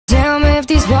me if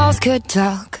these walls could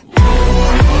talk.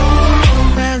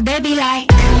 Well, they be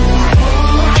like,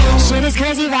 shit is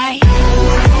crazy, right?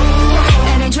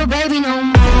 That ain't your baby no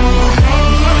more.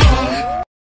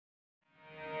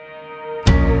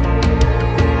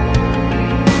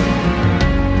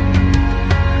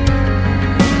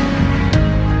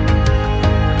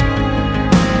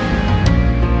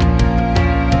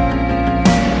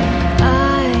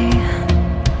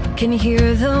 Can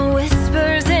hear the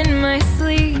whispers in my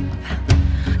sleep,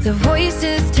 the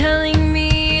voices telling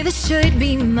me this should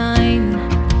be mine.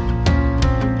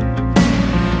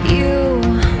 You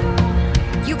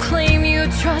claim you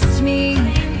trust me.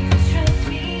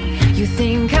 You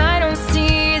think I don't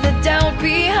see the doubt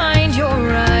behind your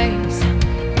eyes.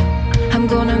 I'm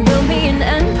gonna build me an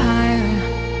empire,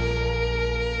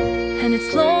 and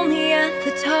it's lonely at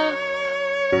the top.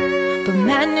 But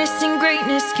madness and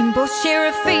greatness can both share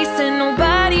a face, and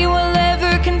nobody will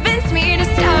ever convince me to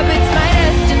stop. It's my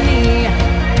destiny.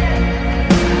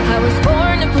 I was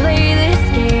born to play this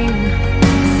game,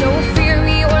 so fear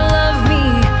me or love me,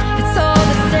 it's all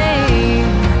the same.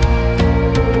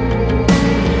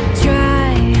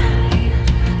 Try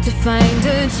to find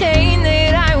a chain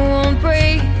that I won't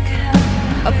break,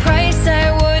 a price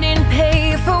I wouldn't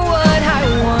pay for what I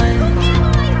want.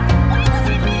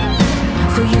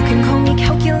 So you can call me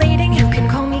calculating, you can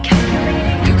call me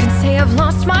calculating. You can say I've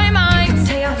lost my mind, you can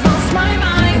say I've lost my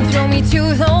mind. You can throw me to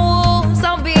the wolves,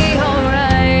 I'll be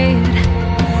alright.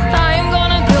 I'm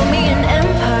gonna build me an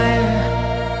empire,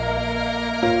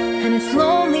 and it's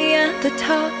lonely at the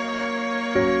top.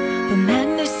 But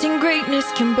madness and greatness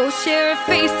can both share a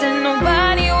face, and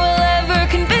nobody will ever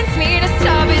convince me to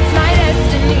stop. It's my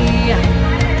destiny.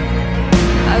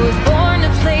 I was born to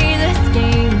play this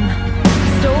game,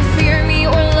 so fear me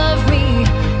or love me,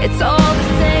 it's all the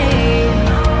same.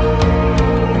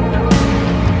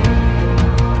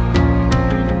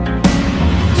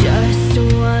 Just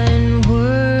one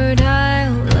word,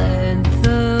 I'll let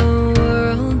the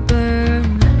world burn.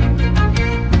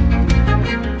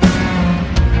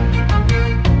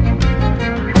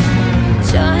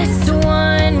 Just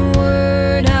one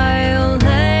word, I'll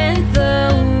let the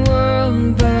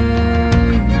world burn.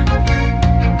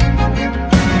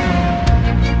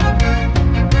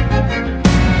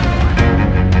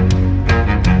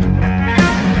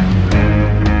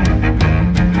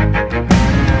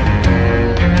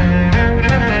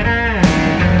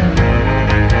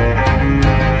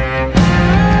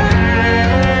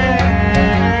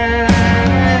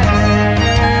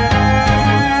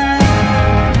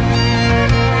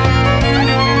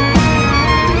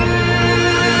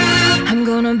 I'm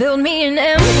gonna build me an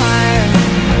empire,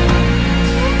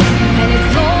 and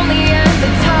it's lonely at the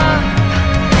top.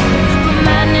 But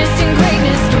madness and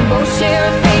greatness can both share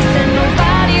a face, and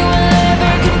nobody will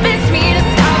ever convince me to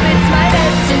stop. It's my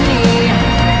destiny.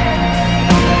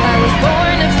 I was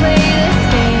born to play this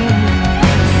game,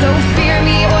 so fear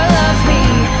me or love me,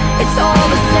 it's all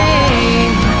the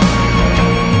same.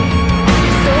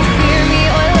 So fear me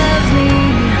or love me,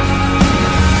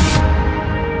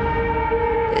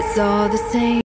 it's all the same.